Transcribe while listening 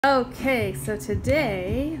Okay, so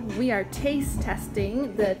today we are taste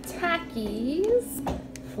testing the Takis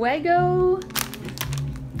Fuego.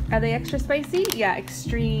 Are they extra spicy? Yeah,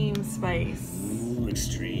 extreme spice. Ooh,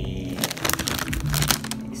 extreme.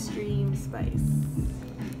 Extreme spice.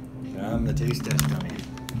 I'm the taste test dummy.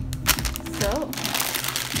 So,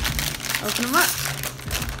 open them up.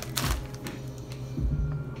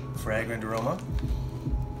 Fragrant aroma.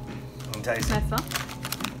 Enticing. Nice smell.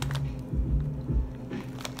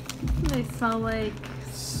 They smell like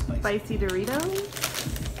spicy Doritos.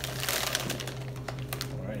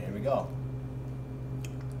 Alright, here we go.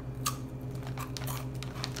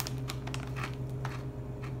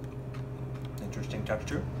 Interesting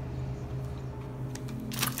texture.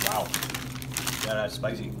 Wow. Yeah, that's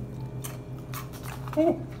spicy.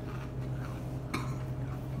 Ooh.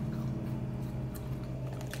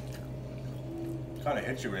 Kind of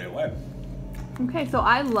hits you right away. Okay, so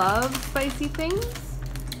I love spicy things.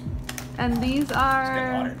 And these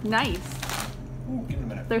are nice. Ooh, give it a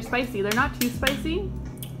minute. They're spicy. They're not too spicy,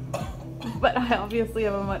 but I obviously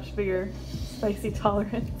have a much bigger spicy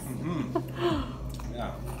tolerance.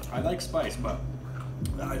 Yeah, I like spice, but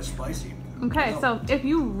that is spicy. Okay, so if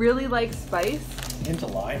you really like spice, Hint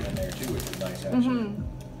of lime in there too, which is nice actually.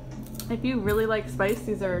 If you really like spice,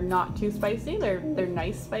 these are not too spicy. They're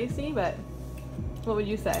nice spicy, but what would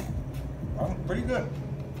you say? Pretty good.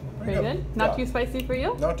 Pretty good? Not too spicy for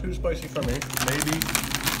you? Not too spicy for me. Maybe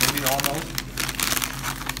almost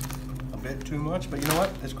a bit too much, but you know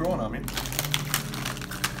what? It's growing on me.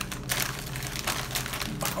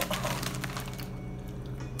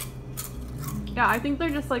 Yeah, I think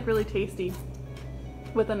they're just like really tasty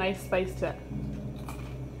with a nice spice to it.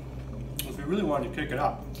 If you really wanted to kick it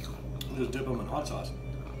up, just dip them in hot sauce.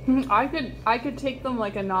 I could take them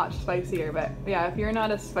like a notch spicier, but yeah, if you're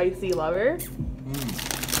not a spicy lover,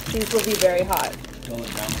 these will be very hot. Fill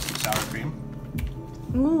it down with some sour cream.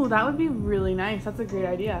 Ooh, that would be really nice. That's a great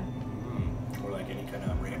idea. Or like any kind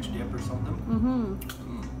of ranch dip or something.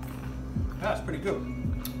 Yeah, it's pretty good.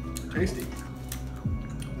 Tasty.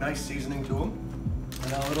 Nice seasoning to them.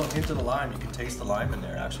 And a little hint of the lime. You can taste the lime in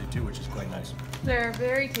there actually too, which is quite nice. They're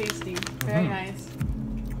very tasty. Very nice.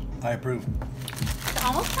 I approve. It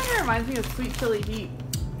almost kind of reminds me of sweet chili heat.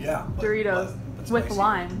 Yeah. Doritos but with spicier.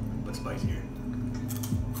 lime. But spicier.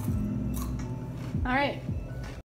 All right.